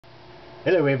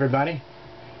Hello everybody,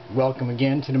 welcome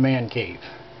again to the Man Cave.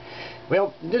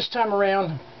 Well, this time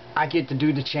around I get to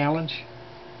do the challenge.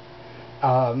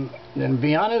 And to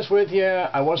be honest with you,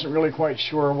 I wasn't really quite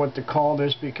sure what to call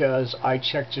this because I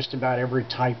checked just about every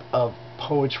type of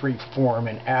poetry form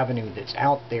and avenue that's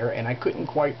out there, and I couldn't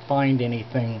quite find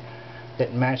anything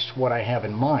that matched what I have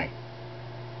in mind.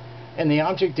 And the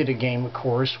object of the game, of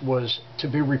course, was to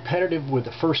be repetitive with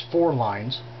the first 4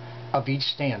 lines of each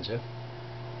stanza,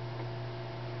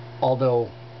 although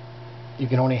you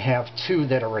can only have 2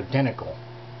 that are identical,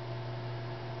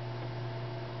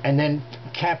 and then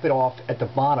cap it off at the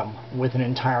bottom with an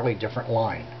entirely different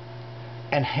line,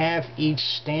 and have each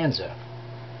stanza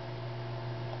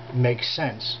make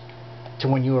sense to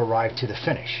when you arrive to the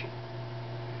finish.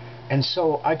 And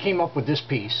so I came up with this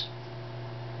piece.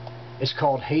 It's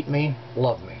called Hate Me,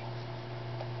 Love Me.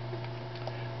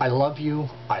 I love you,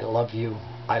 I love you,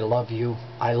 I love you,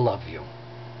 I love you,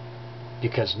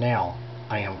 because now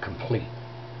I am complete.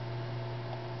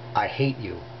 I hate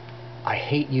you. I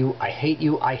hate you. I hate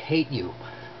you. I hate you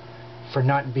for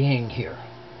not being here.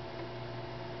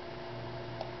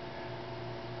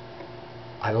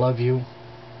 I love you.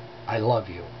 I love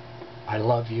you. I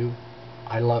love you.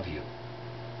 I love you.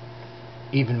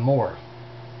 Even more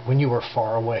when you are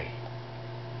far away.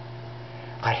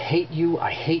 I hate you.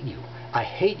 I hate you. I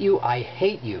hate you. I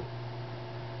hate you.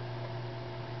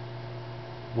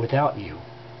 Without you,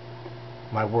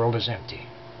 my world is empty.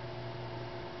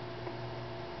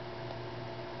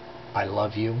 I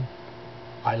love you.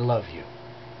 I love you.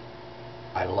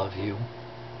 I love you.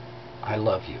 I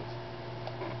love you.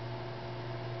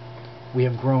 We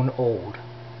have grown old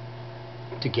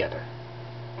together.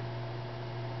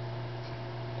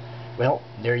 Well,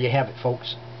 there you have it,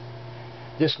 folks.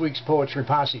 This week's Poetry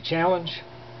Posse Challenge,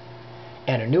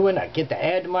 and a new one I get to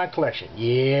add to my collection.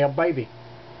 Yeah, baby.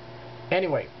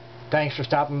 Anyway, thanks for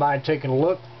stopping by and taking a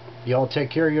look. Y'all take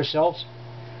care of yourselves.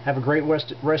 Have a great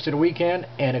rest of the weekend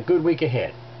and a good week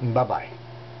ahead. Bye-bye.